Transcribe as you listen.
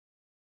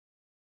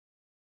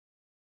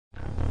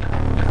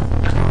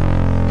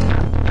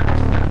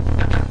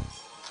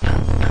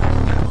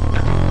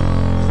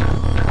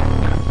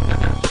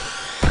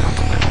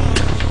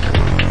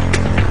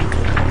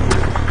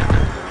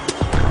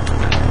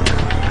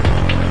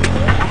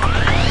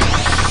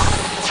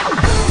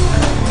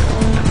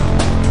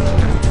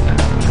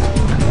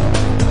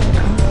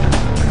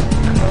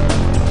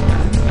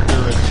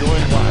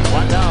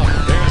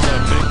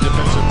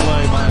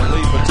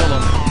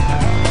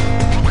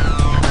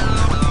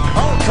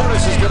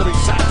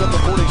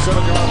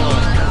27-yard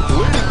line.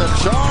 Leading the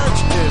charge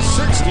is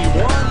 61,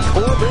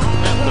 Corbin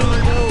Panther.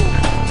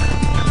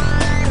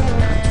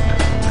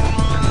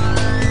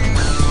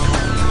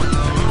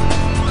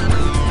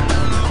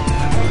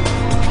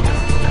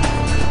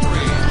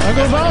 There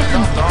goes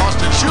Austin.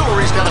 Austin Schuler,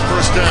 he's got a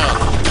first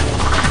down.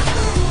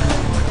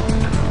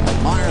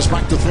 Myers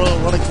back to throw,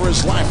 running for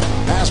his life.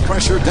 Pass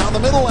pressure down the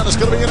middle, and it's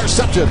going to be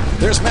intercepted.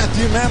 There's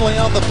Matthew Manley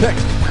on the pick.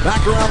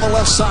 Back around the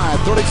left side,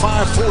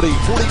 35-40,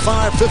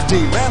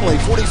 45-50. Manley,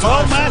 45-40.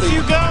 Oh,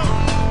 Matthew, go!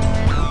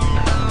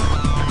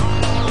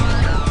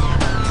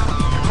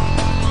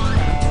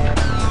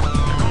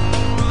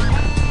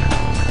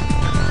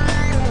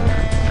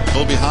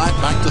 Pull behind,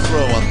 back to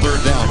throw on third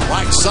down.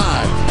 Right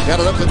side, got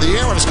it up in the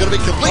air, and it's going to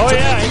be complete to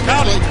Matthew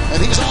Manley. And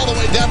he's all the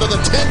way down to the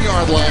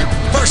 10-yard line.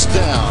 First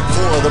down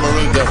for the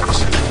Maroon Devils.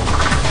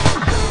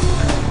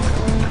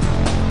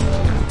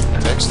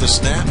 Takes the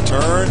snap,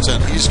 turns,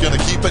 and he's going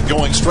to keep it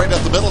going straight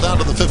up the middle down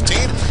to the 15,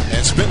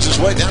 and spins his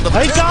way down to the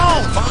 10,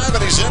 5,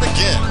 and he's in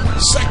again.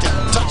 Second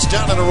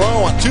touchdown in a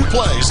row on 2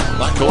 plays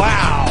by Colby.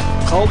 Wow,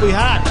 Colby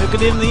Hott took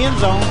it in the end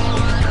zone.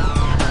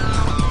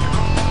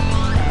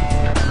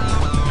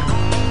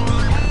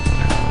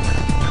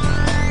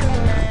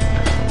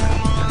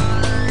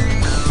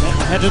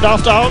 Hands it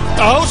off to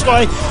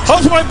Hosway.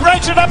 Hosway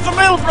breaks it up the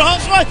middle for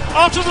Hosway.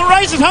 Off to the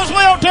races.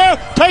 Hosway Otero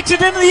takes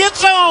it into the end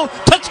zone.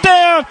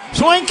 Touchdown,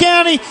 Swain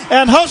County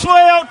and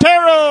Hosway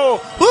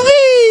Otero.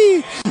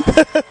 Whoo-hee!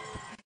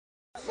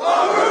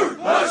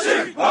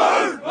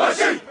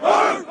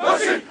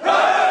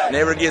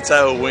 Never gets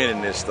old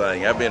winning this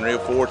thing. I've been real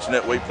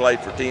fortunate. We played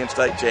for 10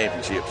 state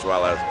championships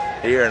while I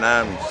was here, and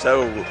I'm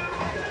so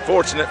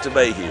fortunate to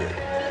be here.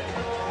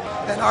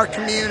 And our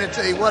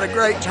community, what a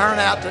great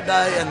turnout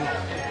today, and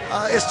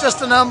it's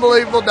just an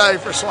unbelievable day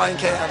for Swain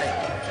County.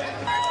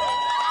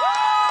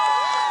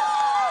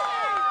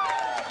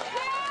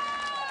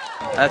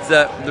 That's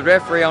the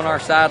referee on our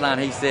sideline.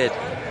 He said,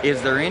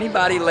 "Is there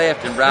anybody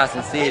left in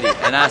Bryson City?"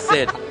 And I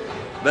said,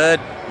 "Bud,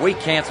 we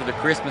canceled the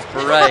Christmas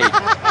parade."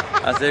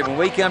 I said, "When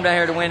we come down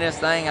here to win this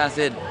thing," I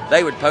said,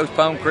 "they would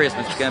postpone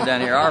Christmas to come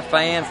down here. Our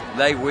fans,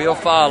 they will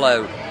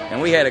follow."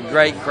 And we had a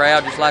great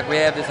crowd, just like we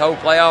have this whole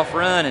playoff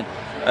run. And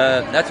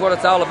that's what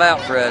it's all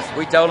about for us.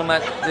 We told them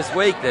this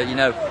week that, you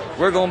know,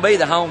 we're going to be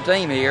the home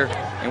team here,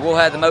 and we'll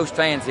have the most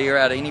fans here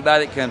out of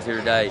anybody that comes here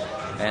today.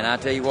 And I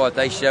tell you what,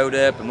 they showed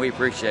up, and we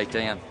appreciate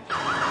them.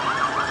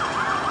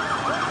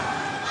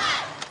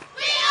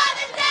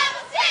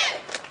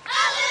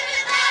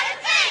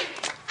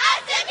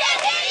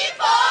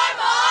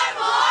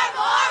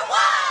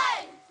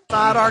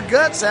 Fight our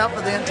guts out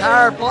for the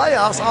entire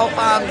playoffs, all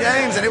 5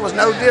 games, and it was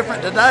no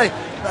different today.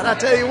 But I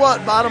tell you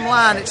what, bottom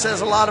line, it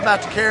says a lot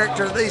about the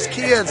character of these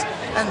kids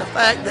and the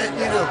fact that,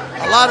 you know,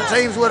 a lot of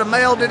teams would have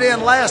mailed it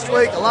in last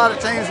week. A lot of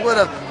teams would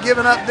have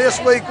given up this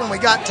week when we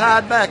got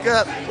tied back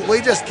up. But we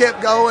just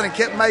kept going and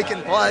kept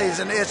making plays,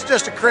 and it's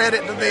just a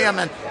credit to them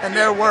and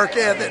their work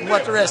ethic and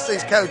what the rest of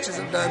these coaches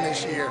have done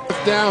this year.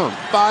 Down,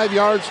 5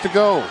 yards to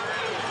go.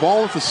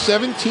 Ball at the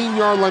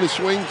 17-yard line of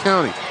Swain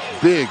County.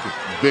 Big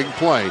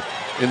play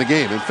in the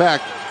game. In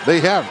fact,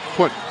 they have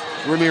put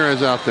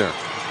Ramirez out there.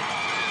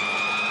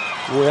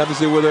 We'll have to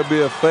see whether it be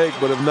a fake,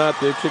 but if not,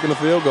 they're kicking a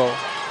field goal.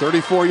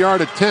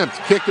 34-yard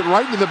attempt, kicked it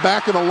right into the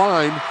back of the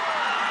line,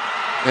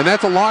 and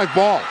that's a live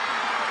ball.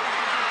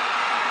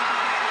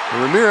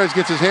 And Ramirez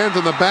gets his hands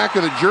on the back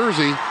of the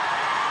jersey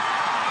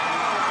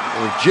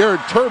of Jared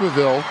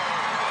Turbeville,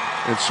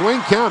 and Swain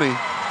County,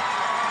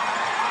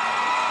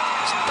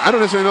 I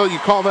don't necessarily know that you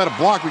call that a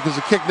block because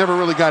the kick never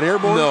really got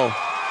airborne. No.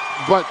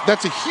 But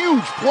that's a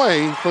huge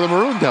play for the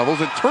Maroon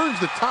Devils. It turns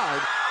the tide.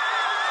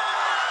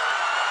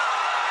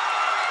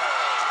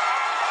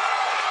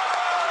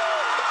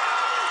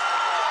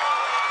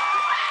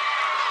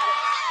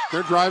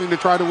 They're driving to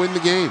try to win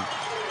the game.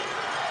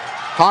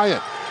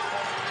 Hyatt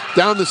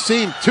down the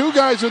seam. 2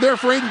 guys are there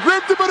for Aiden.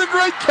 Gribbed it, but a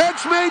great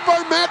catch made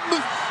by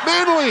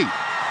Manley.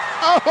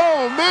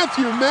 Oh,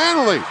 Matthew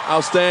Manley.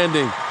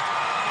 Outstanding.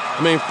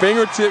 I mean,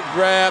 fingertip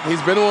grab.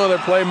 He's been one of their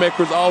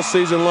playmakers all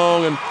season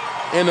long, and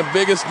in the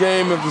biggest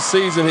game of the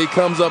season, he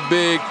comes up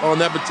big on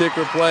that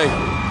particular play.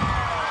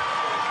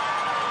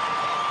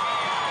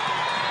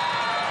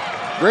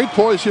 Great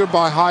poise here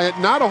by Hyatt.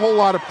 Not a whole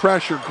lot of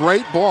pressure.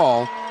 Great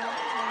ball.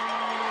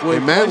 Well,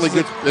 and Manley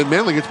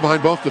gets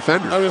behind both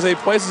defenders. I was going to say, he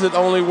places it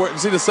only where,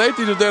 see, the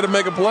safety was there to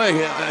make a play.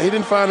 He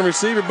didn't find a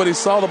receiver, but he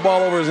saw the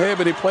ball over his head,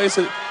 but he placed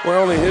it where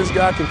only his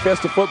guy can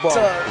catch the football.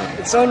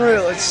 It's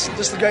unreal. It's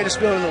just the greatest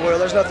feeling in the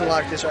world. There's nothing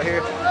like this right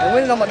here. And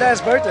winning on my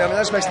dad's birthday, I mean,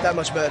 that just makes it that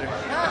much better.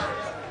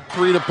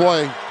 3 to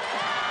play.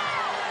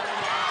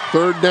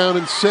 3rd down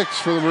and 6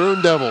 for the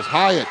Maroon Devils.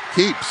 Hyatt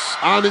keeps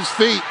on his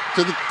feet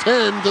to the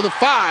 10, to the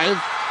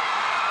 5.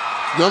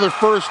 Another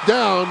first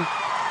down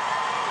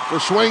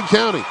for Swain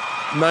County.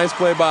 Nice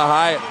play by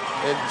Hyatt.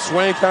 And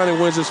Swain County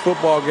wins this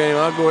football game.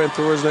 I'll go ahead and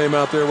throw his name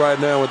out there right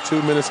now with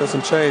 2 minutes and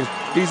some change.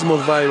 He's the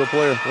most valuable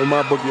player, in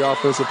my book, the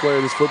offensive player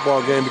of this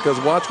football game, because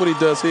watch what he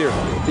does here.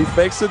 He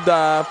fakes the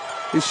dive.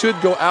 He should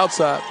go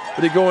outside,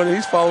 but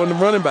he's following the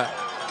running back.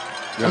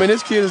 I mean,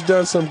 this kid has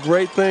done some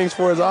great things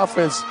for his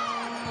offense.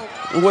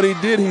 What he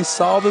did, he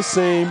saw the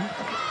seam,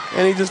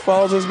 and he just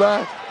follows us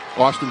back.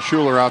 Austin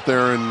Schuler out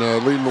there and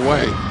leading the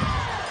way.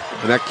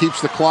 And that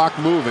keeps the clock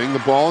moving. The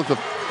ball is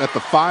at the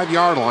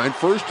 5-yard line.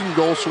 1st and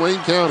goal, Swain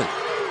County.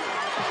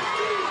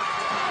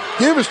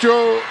 Give us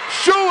Joe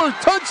Schuler,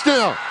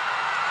 touchdown.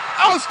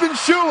 Austin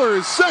Schuler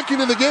is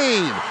second in the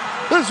game.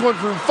 This one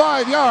from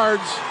 5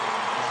 yards.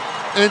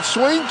 And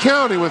Swain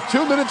County, with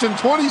 2 minutes and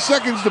 20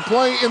 seconds to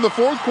play in the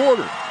 4th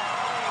quarter,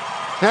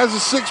 has a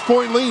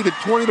 6-point lead at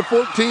 20-14.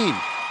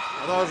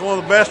 Well, that was one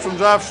of the best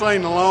ones I've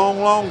seen in a long,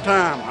 long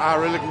time. I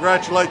really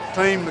congratulate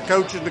the team, the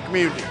coaches, and the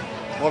community.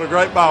 What a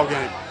great ball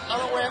game. I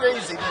don't win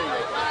easy, do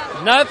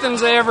you?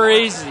 Nothing's ever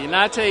easy, and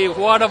I tell you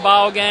what a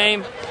ball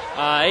game.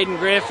 Aiden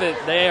Griffith,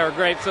 they are a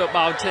great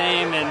football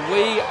team, and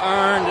we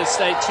earned the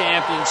state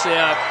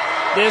championship.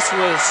 This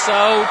was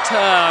so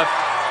tough,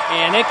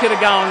 and it could have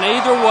gone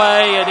either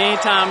way at any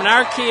time. And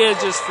our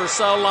kids, just for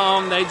so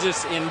long, they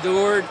just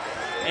endured,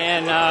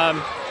 and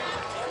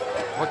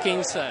what can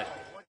you say?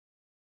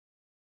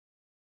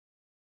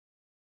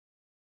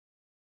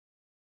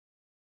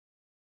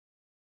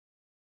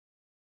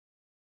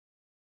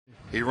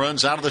 He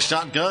runs out of the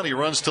shotgun. He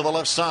runs to the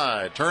left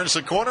side. Turns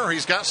the corner.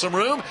 He's got some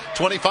room.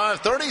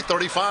 25-30,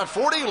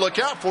 35-40. Look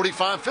out,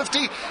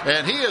 45-50.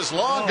 And he is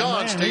long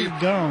gone, man, Steve.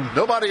 He's gone.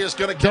 Nobody is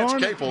going to catch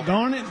Capel.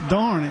 Darn it.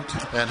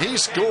 And he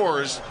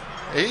scores.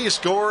 He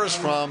scores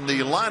from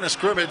the line of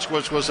scrimmage,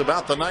 which was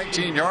about the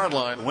 19-yard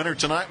line. Winner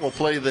tonight will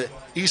play the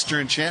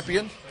Eastern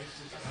champion.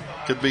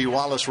 Could be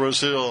Wallace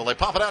Rosehill. They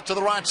pop it out to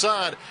the right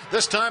side.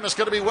 This time it's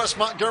going to be West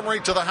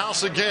Montgomery to the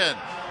house again.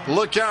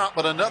 Look out,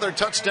 but another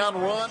touchdown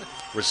run.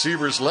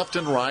 Receivers left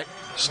and right.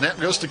 Snap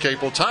goes to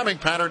Capel. Timing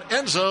pattern,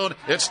 end zone.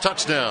 It's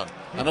touchdown.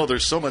 I know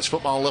there's so much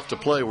football left to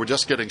play. We're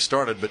just getting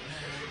started, but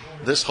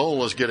this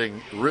hole is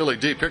getting really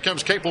deep. Here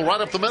comes Capel right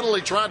up the middle.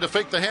 He tried to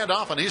fake the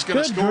handoff, and he's going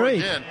to score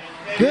again.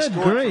 He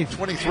scored from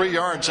 23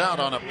 yards out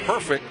on a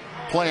perfect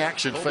play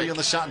action fake in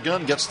the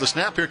shotgun, gets the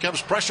snap. Here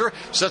comes pressure,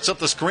 sets up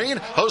the screen.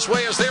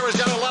 Josue is there. He's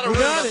got a lot of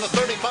room at the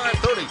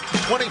 35-30,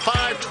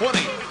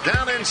 25-20.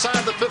 Down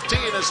inside the 15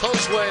 is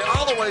Josue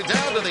all the way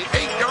down to the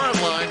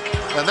 8-yard line.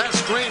 And that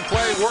screen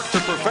play worked to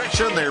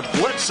perfection. They're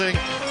blitzing.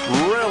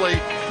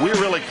 We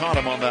really caught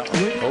him on that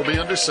one. Colby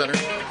under center.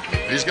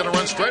 He's going to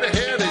run straight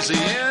ahead. Is he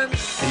in?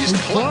 He's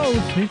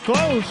close. He's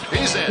close.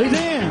 He's in. He's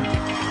in.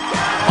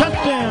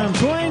 Touchdown,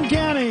 Swain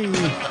County.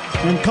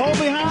 And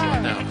Colby High.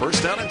 Now,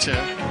 1st down and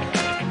 10.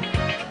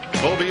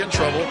 Colby in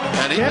trouble,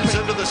 and he gets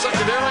into the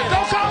secondary.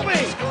 Go Colby!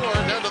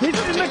 He's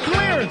in the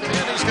clear. And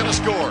he's going to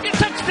score.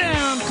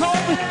 Touchdown,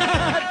 Colby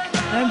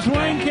and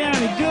Swain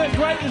County. Good,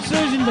 great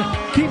decision to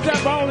keep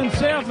that ball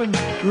himself and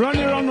run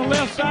it on the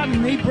left side,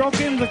 and he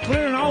broke into the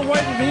clear and all the way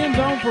to the end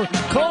zone for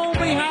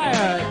Colby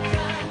High.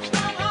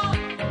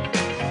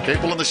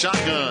 Capel in the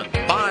shotgun.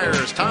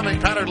 Fires. Timing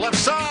pattern left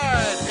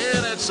side.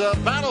 And it's a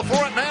battle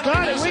for it.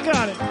 Manley we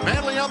got it.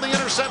 Manley on the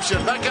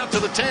interception. Back out to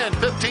the 10,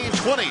 15,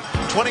 20,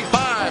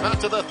 25. Out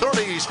to the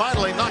 30. He's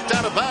finally knocked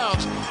out of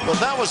bounds. But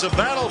that was a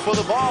battle for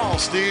the ball,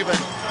 Steve.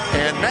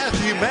 And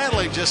Matthew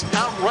Manley just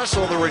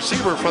out-wrestled the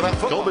receiver for that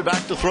football. Colby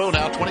back to throw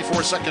now.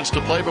 24 seconds to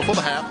play before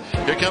the half.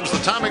 Here comes the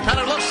timing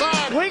pattern left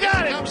side. We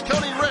got Here comes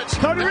Cody Rich.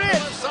 Cody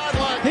Rich.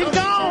 He's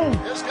gone.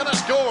 He's going to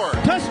score.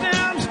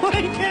 Touchdown,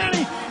 Swain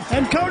County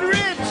and Cody Rich.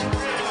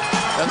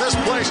 And this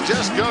place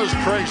just goes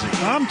crazy.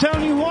 I'm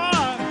telling you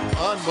why.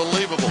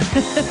 Unbelievable.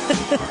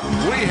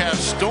 We have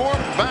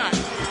stormed back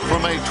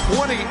from a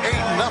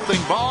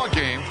 28-0 ball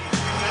game,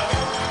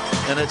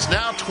 and it's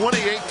now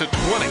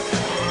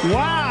 28-20.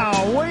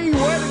 Wow, way to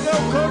go,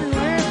 Cody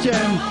Rich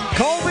and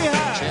Colby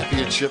High.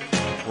 Championship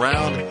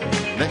round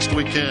next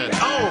weekend.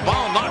 Oh,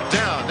 ball knocked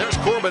down. There's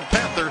Corbin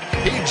Panther.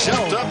 He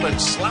jumped up and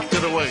slapped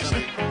it away.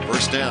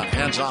 1st down,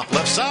 hands off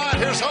left side.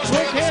 Here's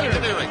Josue in the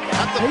secondary.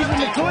 At the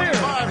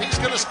 50-25, he's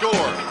going to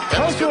score.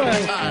 Otero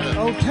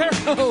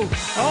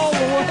all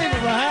the way to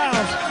the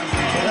house.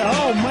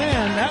 Oh,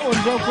 man, that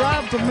one broke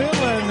right up the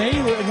middle, and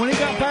when he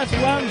got past the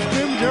line of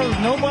scrimmage, there was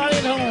nobody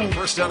at home.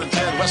 1st down and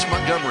 10, West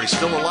Montgomery.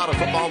 Still a lot of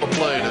football to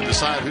play to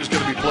decide who's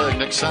going to be playing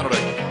next Saturday.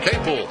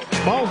 Capel.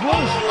 Ball's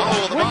loose.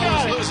 Oh, the ball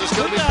is loose. It's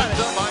going to be picked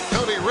up by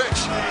Cody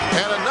Rich.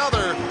 And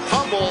another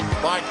fumble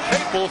by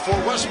Capel for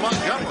West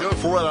Montgomery. Go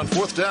for it on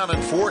 4th down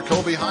and 4.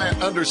 Colby High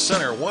under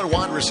center. One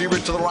wide receiver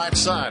to the right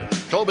side.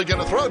 Colby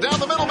going to throw down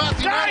the middle.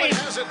 Matthew Manley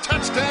has it.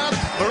 Touchdown.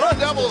 The Red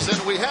Devils,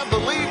 and we have the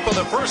lead for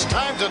the first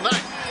time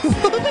tonight.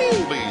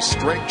 Colby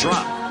straight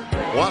drop.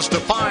 Wants to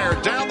fire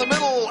down the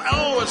middle.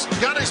 Oh, it's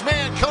got his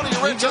man Cody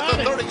Rich at the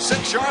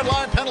 36-yard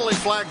line. Penalty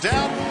flag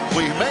down.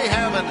 We may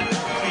have a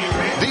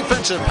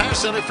defensive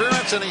pass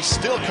interference, and he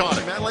still caught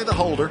it. Manley the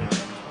holder.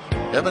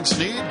 Evan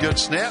Sneed, good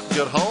snap,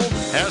 good hold.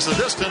 Has the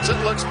distance.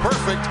 It looks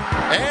perfect.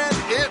 And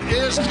it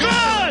is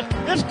good.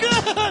 It's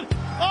good.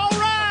 All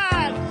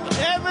right.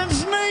 Evan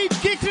Sneed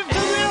kicked it to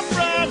the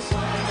uprights.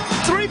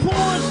 3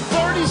 points,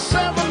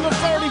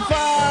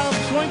 37-35.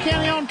 Swain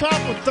County on top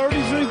with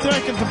 33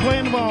 seconds to play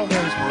in the ball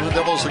game. The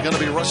Devils are going to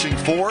be rushing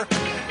 4.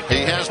 He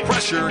has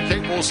pressure.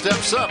 Capel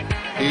steps up.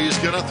 He's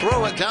going to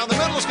throw it down the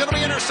middle. It's going to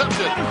be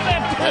intercepted.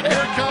 And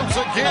here comes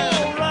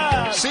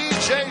again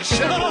C.J.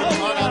 Shepard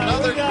on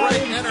another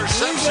great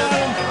interception.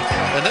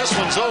 And this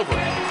one's over.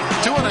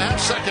 2.5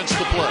 seconds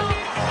to play.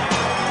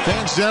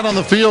 Fans down on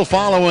the field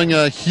following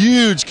a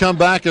huge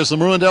comeback as the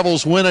Maroon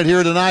Devils win it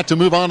here tonight to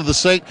move on to the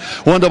state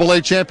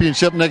 1AA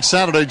championship next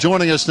Saturday.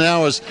 Joining us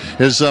now is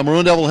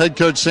Maroon Devil head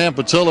coach Sam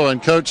Patillo.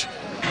 And coach,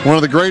 one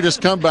of the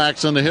greatest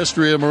comebacks in the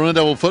history of Maroon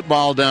Devil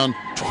football, down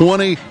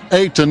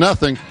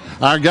 28-0.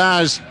 Our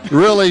guys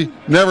really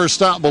never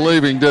stopped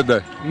believing, did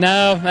they?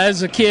 No, that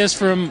was a kiss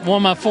from one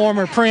of my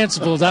former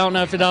principals. I don't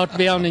know if it ought to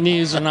be on the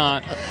news or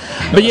not.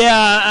 But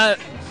yeah,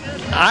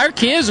 our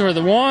kids were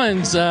the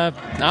ones.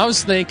 I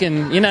was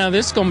thinking,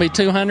 this is going to be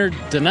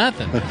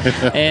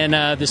 200-0,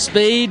 and the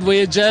speed, we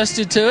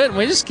adjusted to it. And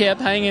we just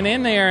kept hanging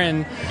in there,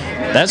 and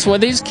that's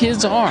what these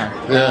kids are.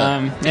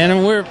 Yeah.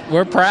 And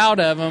we're proud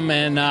of them.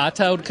 And I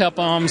told a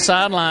couple on the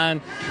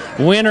sideline,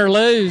 win or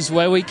lose,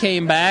 we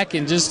came back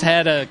and just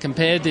had a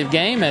competitive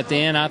game at the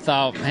end. I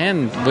thought,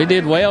 man, we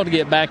did well to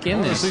get back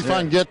in this. See if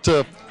I can get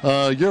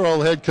your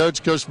old head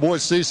coach, Coach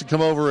Boyd Cease, to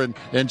come over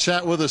and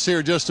chat with us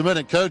here just a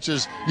minute.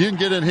 Coaches, you can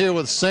get in here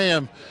with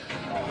Sam.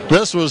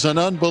 This was an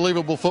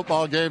unbelievable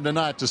football game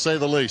tonight, to say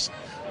the least.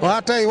 Well, I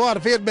tell you what,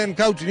 if he had been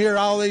coaching here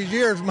all these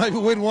years, maybe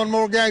we'd won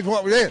more games than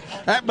what we did.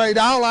 That made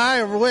all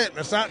I ever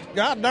witnessed.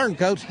 God darn,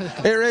 Coach,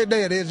 it really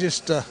did. It's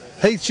just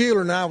Heath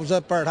Schuler and I was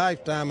up there at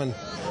halftime, and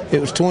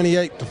it was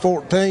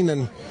 28-14,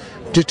 and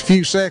just a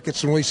few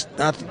seconds, and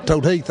I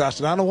told Heath, I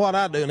said, I know what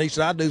I'd do. And he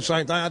said, I'd do the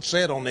same thing. I'd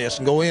set on this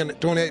and go in at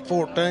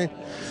 28-14.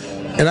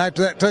 And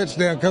after that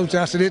touchdown, Coach,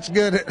 I said, it's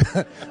good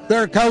that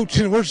they're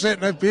coaching, we're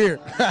sitting up here.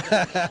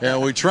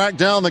 And we tracked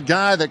down the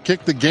guy that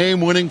kicked the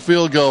game-winning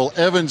field goal,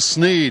 Evan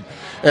Sneed.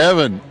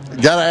 Evan,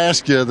 got to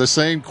ask you the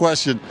same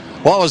question.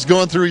 What was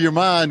going through your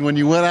mind when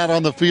you went out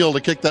on the field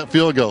to kick that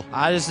field goal?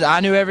 I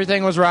knew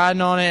everything was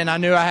riding on it, and I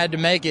knew I had to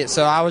make it.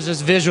 So I was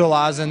just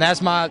visualizing. That's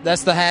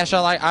the hash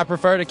I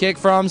prefer to kick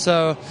from.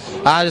 So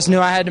I just knew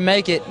I had to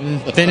make it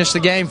and finish the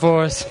game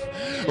for us.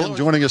 Well,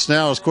 joining us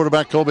now is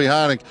quarterback Colby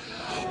Heineck.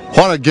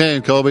 What a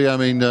game, Colby. I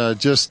mean,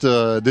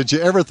 did you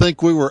ever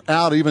think we were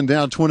out even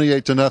down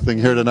 28-0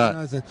 here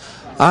tonight?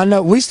 I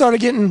know. We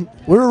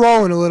were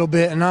rolling a little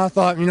bit, and I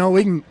thought,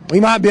 we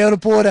might be able to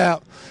pull it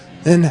out.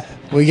 Then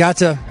we got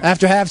to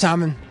after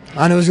halftime, and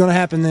I knew it was going to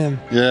happen then.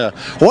 Yeah.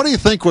 What do you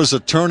think was a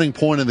turning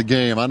point in the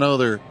game? I know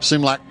there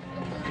seemed like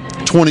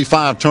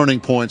 25 turning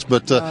points,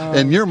 but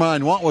in your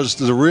mind, what was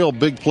the real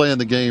big play in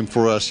the game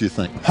for us, you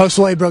think?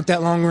 Josue broke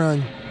that long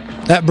run.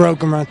 That broke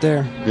them right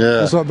there.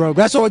 Yeah. That's what broke.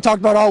 That's what we talked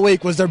about all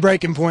week, was their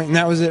breaking point, and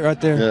that was it right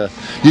there. Yeah.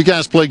 You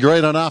guys played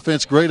great on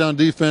offense, great on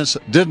defense,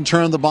 didn't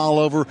turn the ball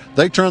over.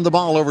 They turned the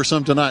ball over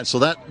some tonight, so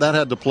that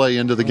had to play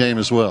into the game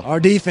as well. Our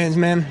defense,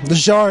 man. The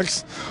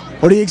Sharks,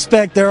 what do you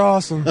expect? They're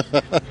awesome.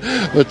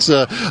 But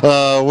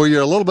were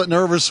you a little bit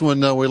nervous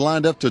when we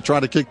lined up to try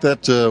to kick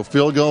that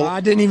field goal?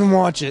 I didn't even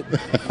watch it.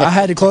 I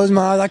had to close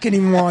my eyes. I couldn't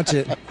even watch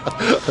it.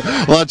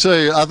 Well, I tell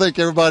you, I think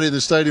everybody in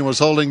the stadium was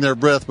holding their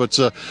breath, but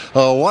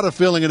what a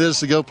feeling it is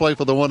to go play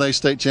for the 1A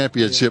state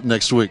championship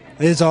next week.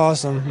 It's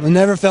awesome. I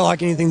never felt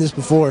like anything this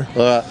before.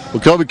 Well,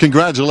 Colby,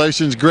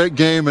 congratulations. Great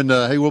game, and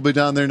hey, we'll be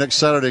down there next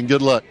Saturday, and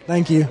good luck.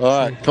 Thank you.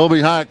 All right, Colby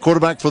Heineck,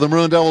 quarterback for the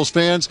Maroon Devils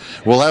fans.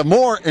 We'll have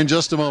more in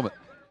just a moment.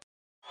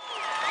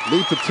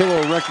 Lee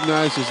Patillo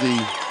recognized as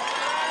the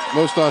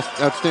most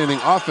outstanding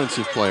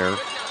offensive player.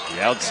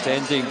 The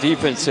outstanding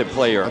defensive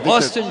player,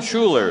 Austin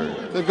Schuler.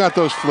 They've got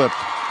those flipped.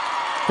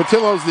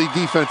 Patillo's the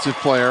defensive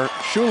player.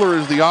 Schuler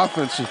is the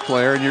offensive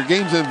player, and your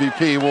game's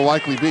MVP will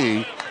likely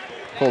be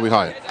Colby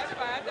Hyatt.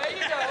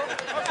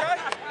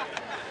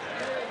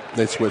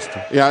 They switched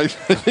him. Yeah.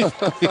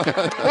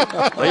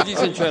 Ladies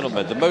and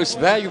gentlemen, the most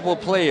valuable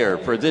player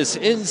for this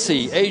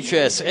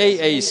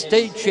NCHSAA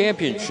state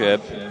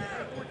championship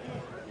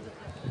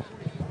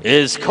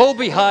is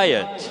Colby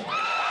Hyatt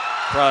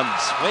from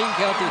Swain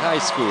County High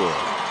School.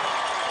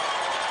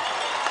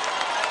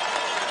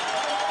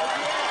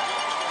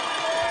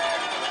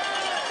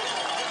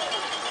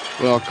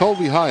 Well,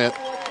 Colby Hyatt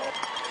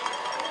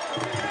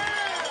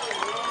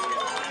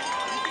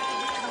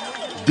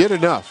did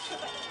enough.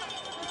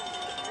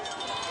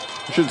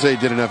 I shouldn't say he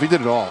did enough. He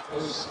did it all.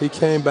 He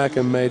came back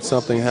and made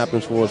something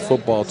happen for his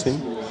football team.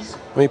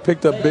 He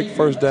picked up big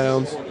first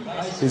downs.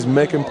 He's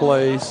making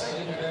plays.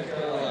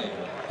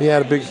 He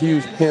had a big,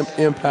 huge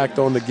impact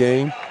on the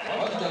game.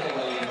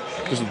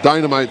 Just a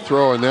dynamite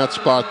throw in that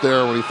spot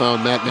there when he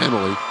found Matt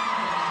Manley.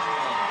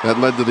 That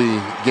led to the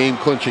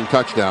game-clinching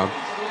touchdown.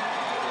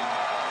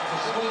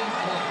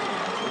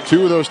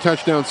 2 of those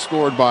touchdowns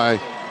scored by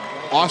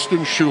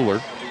Austin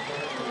Schuler.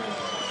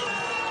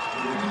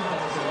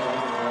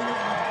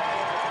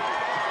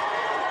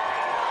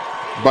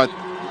 But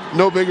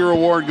no bigger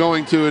award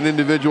going to an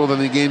individual than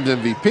the game's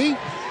MVP.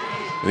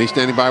 And he's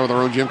standing by with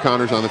our own Jim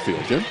Connors on the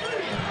field. Jim?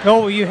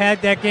 No, you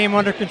had that game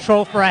under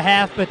control for a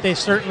half, but they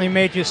certainly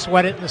made you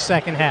sweat it in the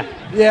second half.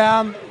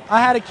 Yeah, I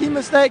had a key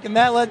mistake, and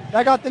that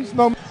got them some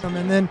momentum,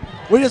 and then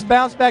we just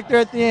bounced back there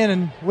at the end,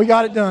 and we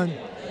got it done.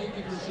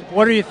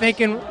 What are you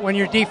thinking when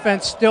your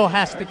defense still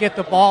has to get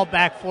the ball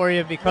back for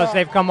you because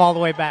they've come all the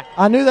way back?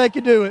 I knew they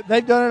could do it.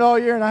 They've done it all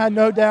year, and I had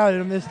no doubt in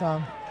them this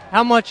time.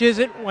 How much is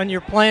it when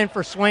you're playing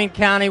for Swain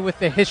County with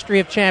the history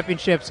of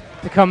championships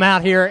to come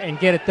out here and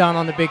get it done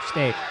on the big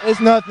stage?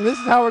 It's nothing. This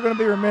is how we're going to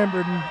be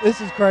remembered, and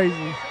this is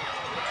crazy.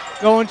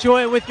 Go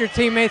enjoy it with your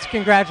teammates.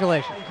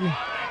 Congratulations. Thank you.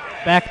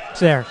 Back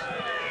upstairs.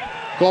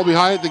 Colby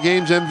Hyatt, the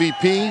game's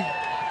MVP.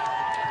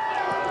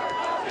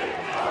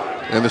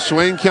 And the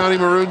Swain County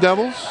Maroon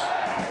Devils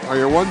are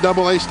your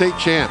 1AA state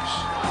champs.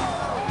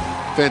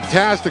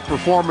 Fantastic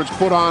performance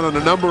put on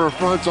a number of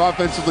fronts,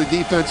 offensively,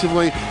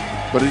 defensively.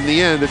 But in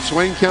the end, it's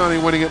Swain County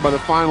winning it by the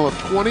final of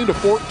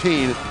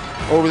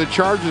 20-14 over the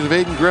Chargers of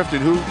Aiden Grifton,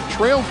 who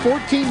trailed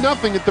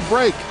 14-0 at the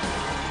break.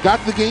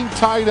 Got the game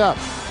tied up.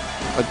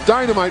 A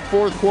dynamite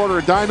fourth quarter,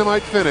 a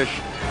dynamite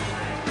finish,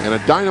 and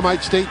a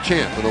dynamite state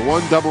champ for the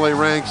 1AA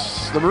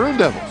ranks, the Maroon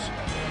Devils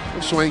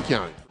of Swain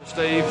County.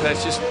 Steve,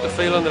 that's just a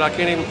feeling that I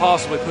can't even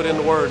possibly put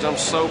into words. I'm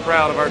so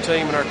proud of our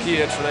team and our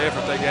kids for the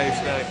effort they gave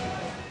today.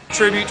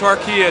 Tribute to our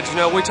kids. You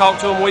know, we talk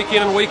to them week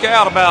in and week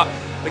out about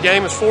the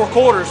game is 4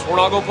 quarters. We're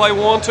not going to play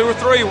 1, 2, or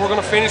 3. We're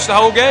going to finish the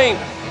whole game.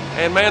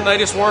 And, man, they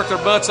just worked their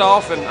butts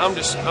off, and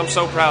I'm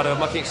so proud of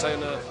them. I can't say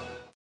enough.